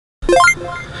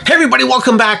Hey everybody,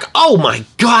 welcome back. Oh my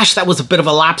gosh, that was a bit of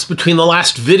a lapse between the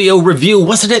last video review,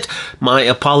 wasn't it? My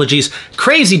apologies.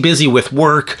 Crazy busy with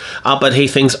work, but hey,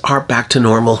 things are back to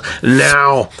normal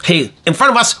now. Hey, in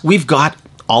front of us, we've got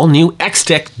all new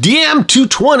Extech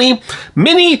DM220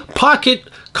 mini pocket,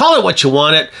 call it what you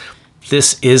want it.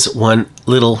 This is one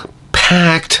little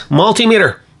packed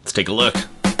multimeter. Let's take a look.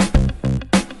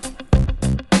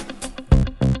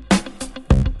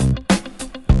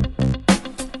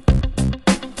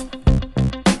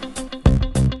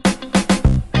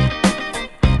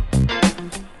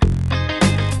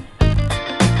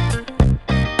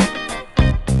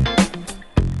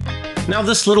 Now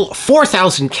this little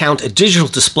 4,000 count digital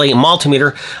display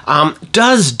multimeter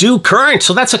does do current,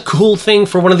 so that's a cool thing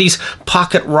for one of these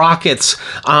pocket rockets.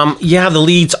 Yeah, the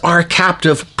leads are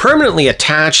captive, permanently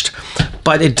attached,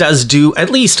 but it does do at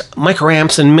least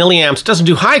microamps and milliamps. It doesn't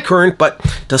do high current, but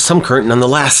does some current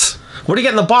nonetheless. What do you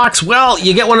get in the box? Well,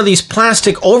 you get one of these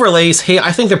plastic overlays. Hey,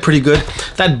 I think they're pretty good.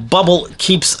 That bubble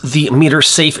keeps the meter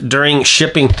safe during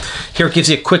shipping. Here it gives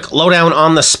you a quick lowdown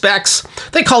on the specs.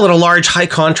 They call it a large high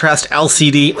contrast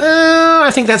LCD. I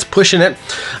think that's pushing it.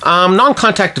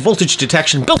 Non-contact voltage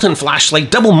detection, built-in flashlight,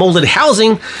 double molded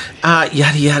housing,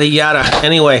 yada, yada, yada.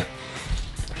 Anyway,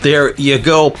 there you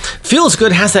go. Feels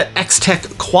good, has that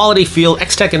Extech quality feel.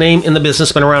 Extech, a name in the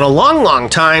business, been around a long, long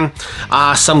time.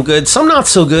 Some good, some not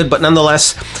so good, but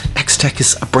nonetheless, Extech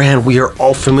is a brand we are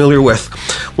all familiar with.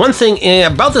 One thing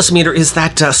about this meter is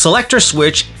that selector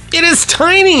switch. It is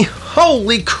tiny.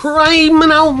 Holy crime,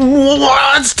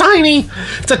 it's tiny.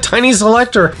 It's a tiny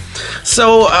selector.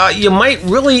 So you might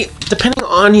really, depending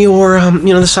on your,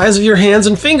 the size of your hands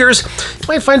and fingers, you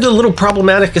might find it a little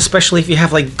problematic, especially if you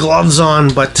have like gloves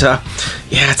on, but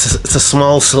yeah, it's a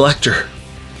small selector.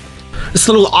 This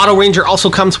little Auto Ranger also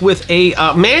comes with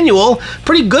a manual,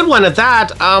 pretty good one at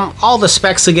that. All the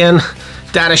specs again,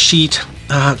 data sheet,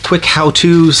 quick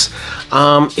how-tos.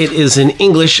 It is in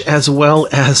English as well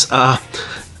as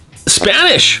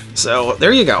Spanish. So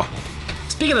there you go.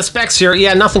 Speaking of specs here,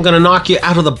 yeah, nothing going to knock you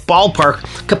out of the ballpark.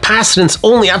 Capacitance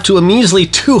only up to a measly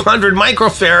 200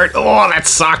 microfarad. Oh, that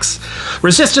sucks.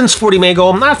 Resistance 40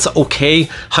 megohm. That's okay.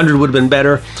 100 would have been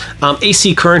better.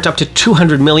 AC current up to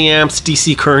 200 milliamps.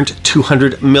 DC current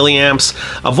 200 milliamps.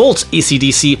 Volts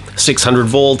AC/DC 600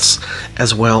 volts,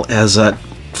 as well as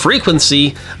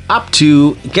frequency up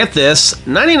to, get this,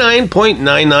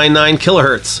 99.999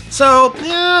 kilohertz. So,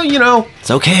 yeah,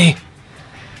 it's okay.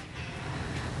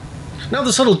 Now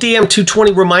this little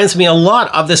DM220 reminds me a lot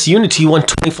of this UNI-T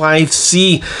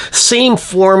 125C, same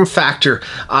form factor.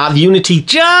 The UNI-T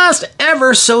just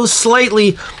ever so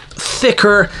slightly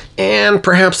thicker and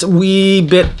perhaps a wee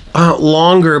bit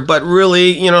longer, but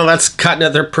really, that's cutting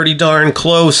it. They're pretty darn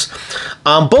close.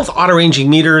 Both auto-ranging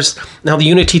meters. Now the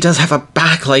UNI-T does have a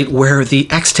backlight where the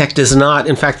Extech does not.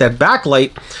 In fact, that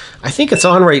backlight, I think it's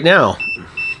on right now.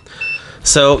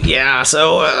 So yeah,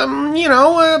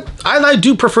 I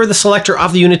do prefer the selector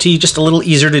of the UNI-T, just a little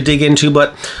easier to dig into,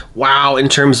 but wow, in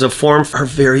terms of form, are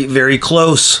very, very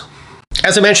close.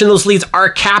 As I mentioned, those leads are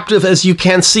captive, as you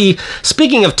can see.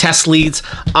 Speaking of test leads,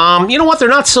 you know what? They're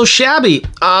not so shabby.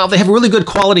 They have a really good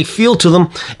quality feel to them.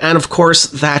 And of course,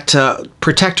 that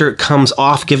protector comes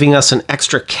off, giving us an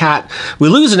extra cat. We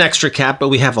lose an extra cat, but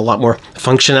we have a lot more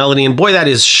functionality. And boy, that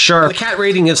is sharp. The cat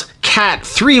rating is Cat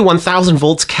 3, 1000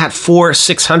 volts, Cat 4,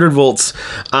 600 volts.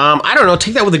 I don't know,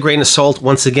 take that with a grain of salt.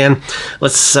 Once again,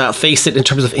 let's face it, in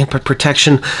terms of input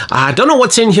protection. I don't know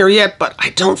what's in here yet, but I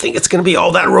don't think it's going to be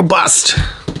all that robust.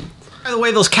 By the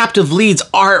way, those captive leads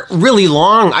are really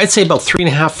long. I'd say about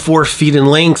 3.5, 4 feet in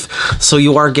length. So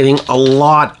you are getting a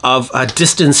lot of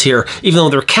distance here. Even though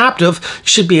they're captive, you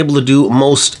should be able to do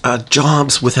most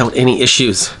jobs without any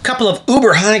issues. A couple of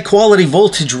uber high quality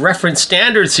voltage reference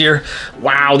standards here.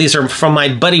 Wow, these are from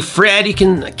my buddy Fred. You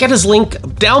can get his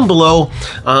link down below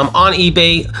on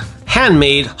eBay.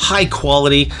 Handmade, high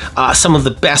quality, some of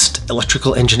the best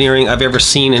electrical engineering I've ever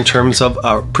seen in terms of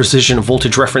precision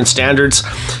voltage reference standards.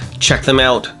 Check them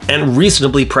out, and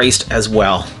reasonably priced as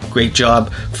well. Great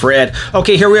job, Fred.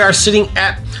 Okay, here we are sitting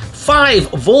at 5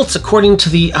 volts according to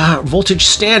the voltage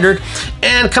standard,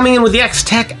 and coming in with the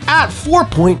Extech at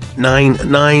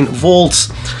 4.99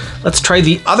 volts. Let's try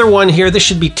the other one here. This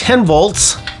should be 10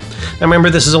 volts. Now remember,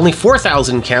 this is only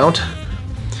 4,000 count.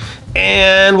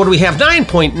 And what do we have?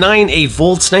 9.98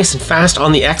 volts, nice and fast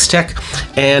on the Extech,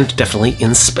 and definitely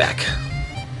in spec.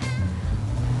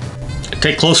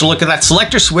 Take a closer look at that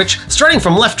selector switch, starting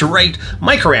from left to right,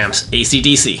 microamps,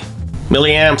 AC/DC.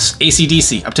 Milliamps,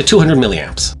 AC/DC, up to 200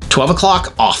 milliamps. 12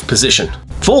 o'clock, off position.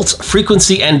 Volts,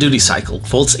 frequency and duty cycle.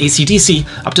 Volts, AC/DC,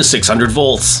 up to 600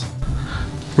 volts.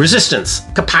 resistance,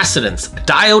 capacitance,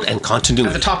 diode, and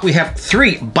continuity. At the top, we have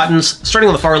 3 buttons, starting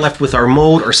on the far left with our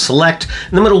mode or select.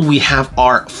 In the middle, we have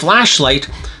our flashlight.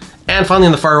 And finally,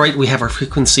 on the far right, we have our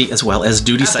frequency as well as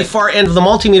duty cycle. At the far end of the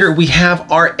multimeter, we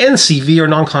have our NCV, or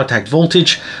non-contact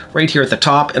voltage, right here at the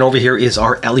top. And over here is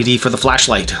our LED for the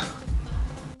flashlight.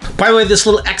 By the way, this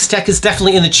little Extech is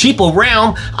definitely in the cheapo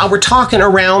realm. We're talking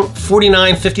around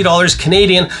 $49, $50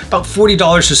 Canadian, about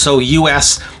 $40 or so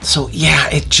US. So yeah,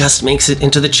 it just makes it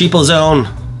into the cheapo zone.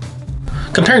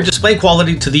 Comparing display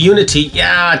quality to the UNI-T,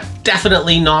 yeah,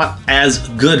 definitely not as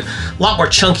good. A lot more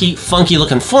chunky, funky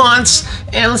looking fonts,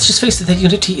 and let's just face it, that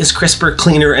UNI-T is crisper,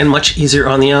 cleaner, and much easier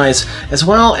on the eyes, as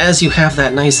well as you have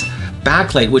that nice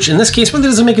backlight, which in this case really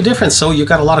doesn't make a difference, so you've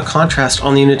got a lot of contrast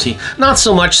on the UNI-T. Not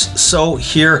so much so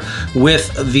here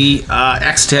with the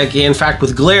Extech. In fact,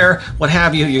 with glare, what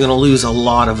have you, you're going to lose a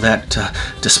lot of that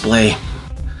display.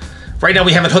 Right now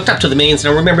we have it hooked up to the mains.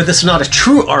 Now remember, this is not a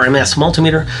true RMS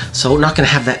multimeter, so not going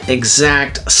to have that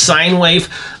exact sine wave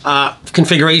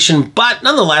configuration, but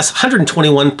nonetheless,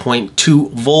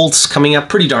 121.2 volts coming up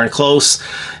pretty darn close.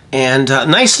 And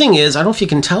nice thing is, I don't know if you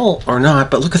can tell or not,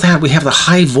 but look at that. We have the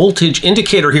high voltage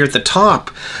indicator here at the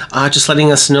top, just letting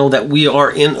us know that we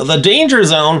are in the danger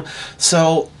zone.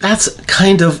 So that's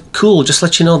kind of cool. Just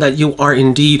let you know that you are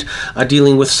indeed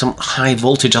dealing with some high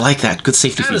voltage. I like that. Good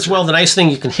safety feature. As well, the nice thing,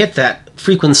 you can hit that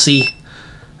frequency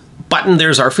button.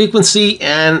 There's our frequency,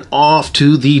 and off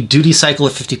to the duty cycle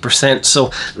of 50%.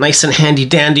 So nice and handy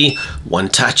dandy, one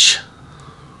touch.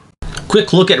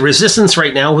 Quick look at resistance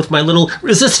right now with my little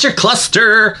resistor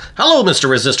cluster. Hello, Mr.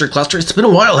 Resistor Cluster. It's been a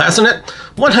while, hasn't it?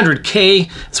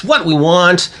 100K is what we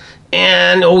want.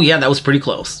 And oh yeah, that was pretty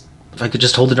close. If I could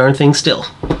just hold the darn thing still.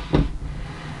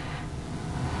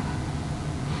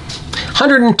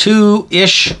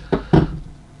 102-ish.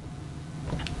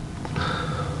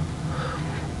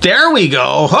 There we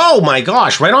go. Oh my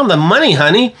gosh, right on the money,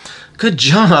 honey. Good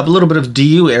job. A little bit of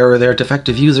DU error there,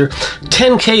 defective user.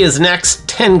 10K is next.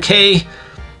 10K.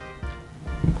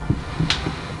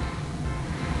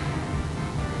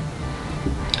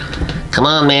 Come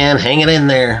on, man. Hang it in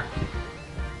there.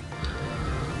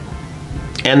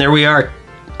 And there we are.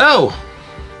 Oh.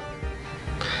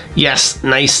 Yes.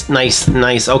 Nice, nice,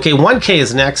 nice. Okay, 1K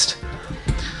is next.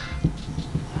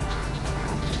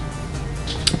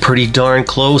 Pretty darn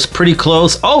close. Pretty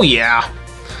close. Oh, yeah.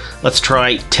 Let's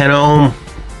try 10 ohm.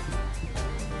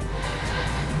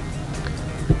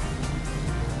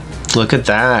 Look at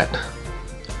that.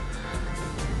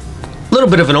 A little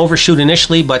bit of an overshoot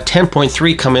initially, but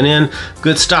 10.3 coming in.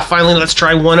 Good stuff. Finally, let's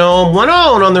try 1 ohm. 1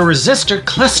 ohm on the resistor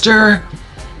cluster.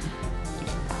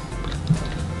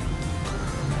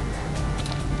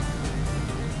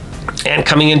 And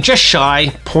coming in just shy,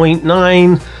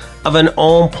 0.9 of an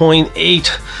ohm,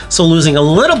 0.8. So losing a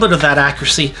little bit of that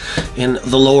accuracy in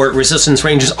the lower resistance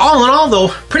ranges. All in all, though,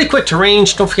 pretty quick to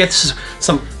range. Don't forget, this is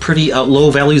some pretty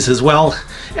low values as well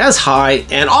as high.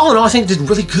 And all in all, I think it did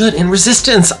really good in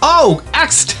resistance. Oh,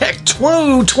 Extech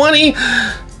 220.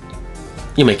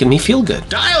 You're making me feel good.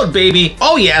 Diode, baby.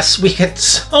 Oh, yes. We get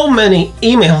so many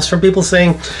emails from people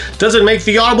saying, does it make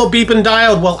the audible beep in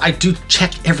diode? Well, I do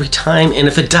check every time, and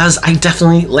if it does, I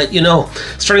definitely let you know.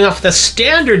 Starting off with the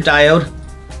standard diode.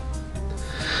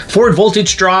 Forward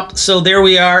voltage drop, so there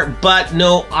we are, but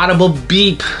no audible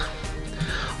beep.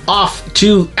 Off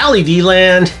to LED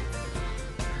land.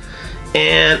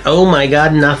 And oh my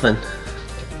God, nothing.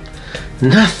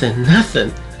 Nothing,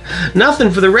 nothing.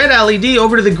 Nothing for the red LED,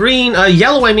 over to the green,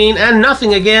 yellow I mean, and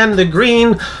nothing again, the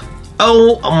green.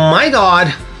 Oh my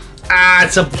God.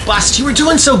 It's a bust. You were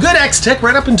doing so good, Extech,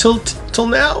 right up until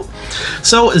now.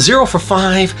 So 0 for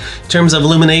 5 in terms of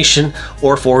illumination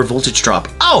or forward voltage drop.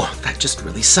 Oh, that just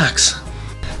really sucks.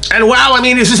 And wow, I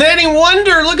mean, is it any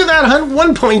wonder? Look at that,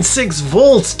 1.6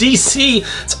 volts DC.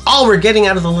 It's all we're getting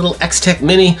out of the little Extech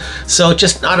Mini. So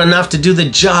just not enough to do the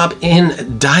job in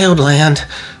diode land.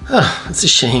 Oh, it's a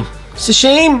shame. It's a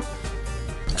shame.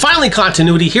 Finally,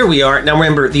 continuity. Here we are. Now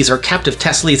remember, these are captive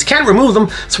test leads. Can't remove them,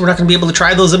 so we're not going to be able to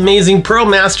try those amazing Pro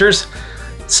Masters.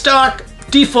 Stock,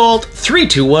 default, 3,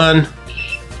 2, 1.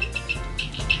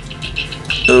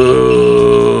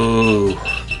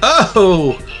 Oh.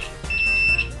 Oh.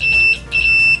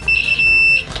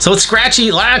 So it's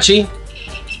scratchy, latchy.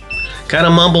 Kind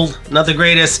of mumbled. Not the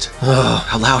greatest. Oh,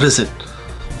 how loud is it?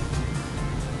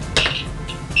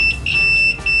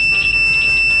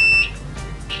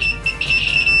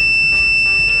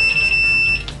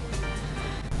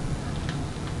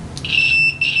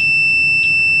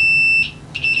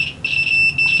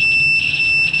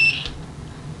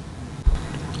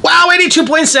 Wow,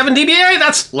 82.7 dBA,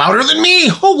 that's louder than me.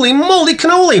 Holy moly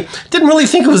cannoli. Didn't really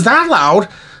think it was that loud.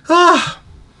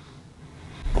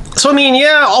 So, I mean,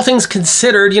 yeah, all things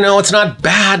considered, you know, it's not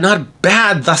bad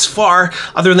thus far,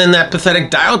 other than that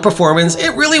pathetic diode performance.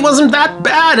 It really wasn't that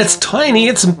bad. It's tiny.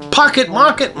 It's pocket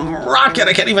rocket.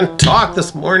 I can't even talk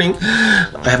this morning.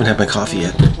 I haven't had my coffee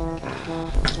yet.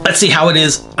 Let's see how it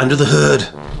is under the hood.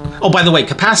 Oh, by the way,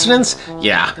 capacitance,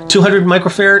 yeah, 200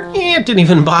 microfarad, it didn't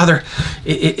even bother.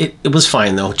 It was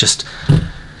fine, though, just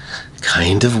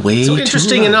kind of way too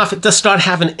interesting enough, it does not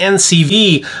have an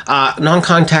NCV,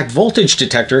 non-contact voltage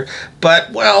detector,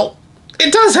 but, well,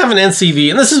 it does have an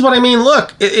NCV, and this is what I mean.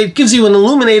 Look, it gives you an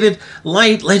illuminated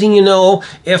light letting you know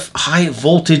if high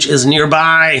voltage is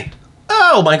nearby.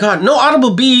 Oh my God, no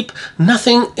audible beep,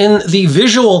 nothing in the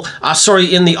visual,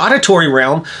 in the auditory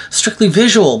realm, strictly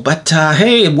visual, but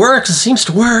hey, it works, it seems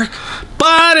to work,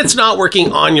 but it's not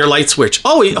working on your light switch.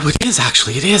 Oh, it is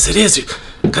actually, it is.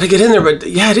 Gotta get in there, but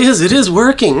yeah, it is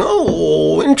working.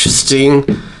 Oh, interesting.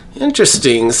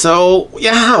 So,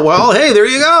 yeah, well, hey, there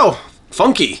you go.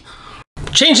 Funky.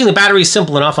 Changing the battery is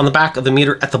simple enough. On the back of the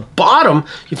meter at the bottom,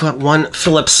 you've got one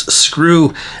Phillips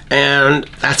screw, and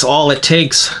that's all it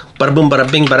takes. Bada boom,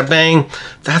 bada bing, bada bang.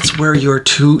 That's where your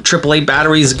two AAA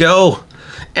batteries go.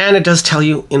 And it does tell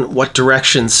you in what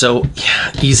direction. So,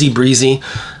 yeah, easy breezy.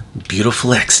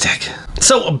 Beautiful Extech.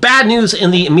 So, bad news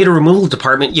in the meter removal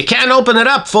department. You can't open it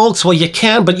up, folks. Well, you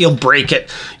can, but you'll break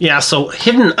it. Yeah, so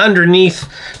hidden underneath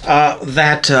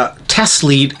that test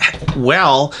lead,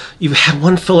 well, you had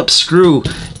one Phillips screw,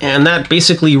 and that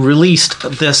basically released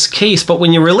this case. But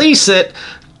when you release it,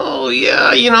 oh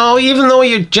yeah, you know, even though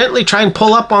you gently try and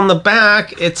pull up on the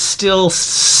back, it's still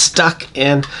stuck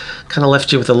and kind of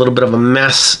left you with a little bit of a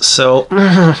mess. So,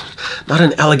 not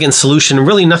an elegant solution.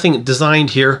 Really nothing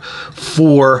designed here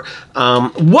for,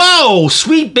 whoa,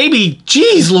 sweet baby,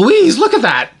 geez Louise, look at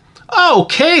that.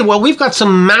 Okay, well, we've got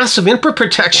some massive input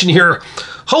protection here.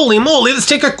 Holy moly, let's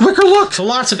take a quicker look. So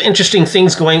lots of interesting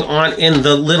things going on in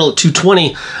the little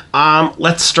 220.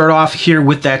 Let's start off here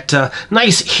with that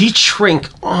nice heat shrink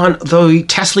on the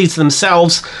test leads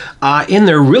themselves in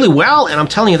there really well. And I'm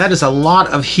telling you, that is a lot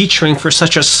of heat shrink for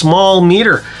such a small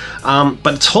meter.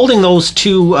 But it's holding those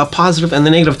two positive and the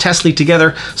negative test lead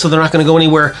together, so they're not going to go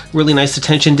anywhere. Really nice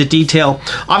attention to detail.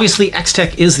 Obviously,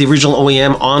 Extech is the original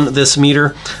OEM on this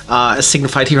meter, as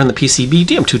signified here on the PCB,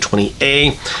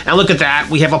 DM220A. And look at that,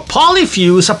 we have a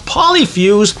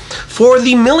polyfuse for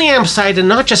the milliamp side, and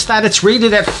not just that, it's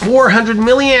rated at 400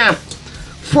 milliamp.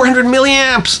 400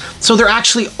 milliamps. So they're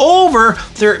actually over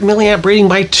their milliamp rating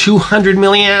by 200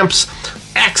 milliamps.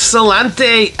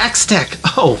 Excelente, Extech.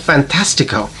 Oh,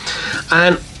 fantastico.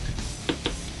 And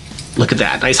look at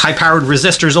that. Nice high-powered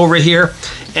resistors over here.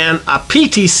 And a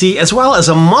PTC as well as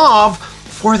a MOV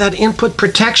for that input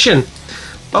protection.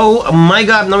 Oh my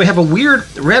God. Now we have a weird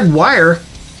red wire.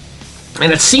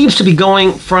 And it seems to be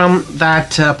going from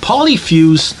that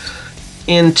polyfuse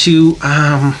into,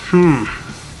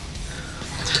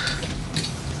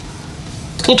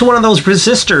 into one of those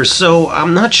resistors. So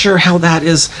I'm not sure how that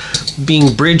is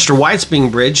being bridged or why it's being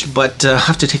bridged, but I'll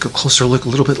have to take a closer look a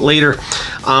little bit later.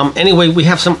 Anyway, we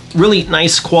have some really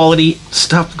nice quality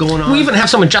stuff going on. We even have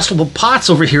some adjustable pots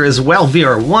over here as well.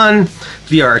 VR1,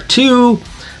 VR2,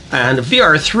 and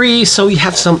VR3. So you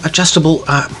have some adjustable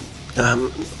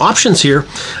options here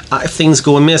if things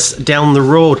go amiss down the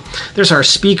road. There's our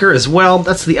speaker as well.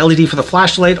 That's the LED for the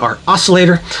flashlight, our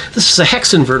oscillator. This is a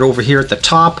hex invert over here at the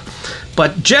top.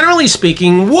 But generally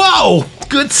speaking, whoa,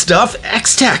 good stuff,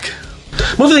 Extech.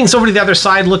 Moving things over to the other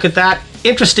side, look at that.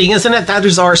 Interesting, isn't it? That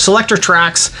is our selector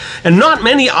tracks, and not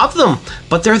many of them,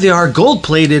 but there they are,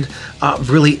 gold-plated,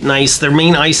 really nice. Their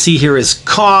main IC here is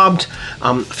cobbed.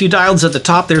 A few diodes at the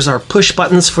top. There's our push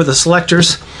buttons for the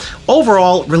selectors.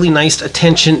 Overall, really nice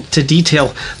attention to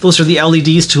detail. Those are the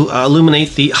LEDs to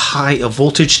illuminate the high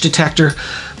voltage detector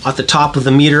at the top of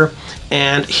the meter.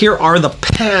 And here are the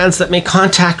pads that make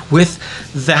contact with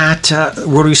that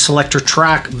rotary selector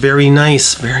track. Very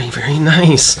nice, very, very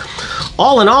nice.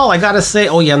 All in all, I gotta say,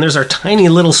 oh yeah, and there's our tiny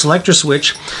little selector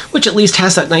switch, which at least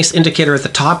has that nice indicator at the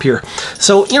top here.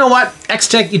 So, you know what,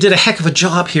 Extech, you did a heck of a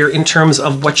job here in terms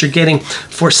of what you're getting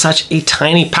for such a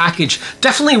tiny package.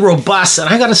 Definitely robust, and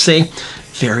I gotta say,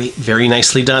 very, very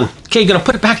nicely done. Okay, gonna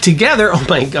put it back together. Oh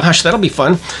my gosh, that'll be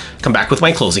fun. Come back with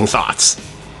my closing thoughts.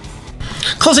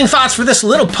 Closing thoughts for this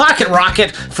little pocket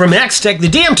rocket from Extech, the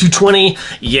DM220.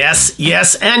 Yes,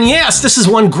 yes, and yes, this is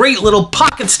one great little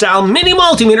pocket-style mini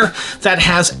multimeter that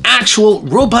has actual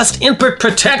robust input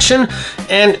protection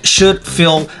and should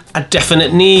fill a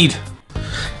definite need.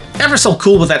 Ever so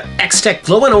cool with that Extech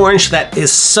glowing orange that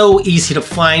is so easy to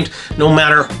find. No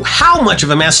matter how much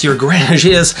of a mess your garage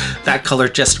is, that color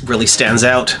just really stands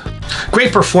out.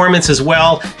 Great performance as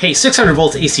well. Hey, 600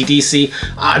 volts AC/DC,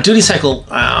 duty cycle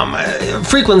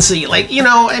frequency, like, you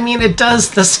know, I mean, it does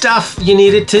the stuff you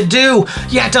need it to do.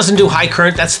 Yeah, it doesn't do high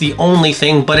current, that's the only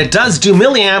thing, but it does do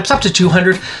milliamps up to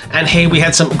 200. And hey, we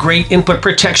had some great input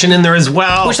protection in there as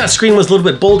well. Wish that screen was a little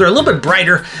bit bolder, a little bit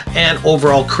brighter, and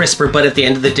overall crisper, but at the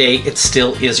end of the day, it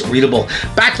still is readable.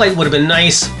 Backlight would have been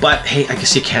nice, but hey, I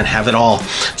guess you can't have it all.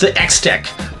 The Extech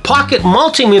Pocket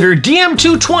Multimeter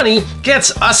DM220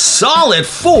 gets a solid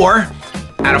 4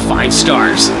 out of 5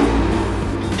 stars.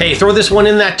 Hey, throw this one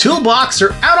in that toolbox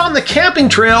or out on the camping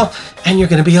trail, and you're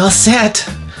gonna be all set.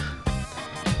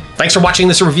 Thanks for watching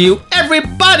this review,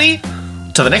 everybody.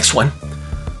 To the next one,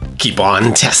 keep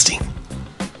on testing.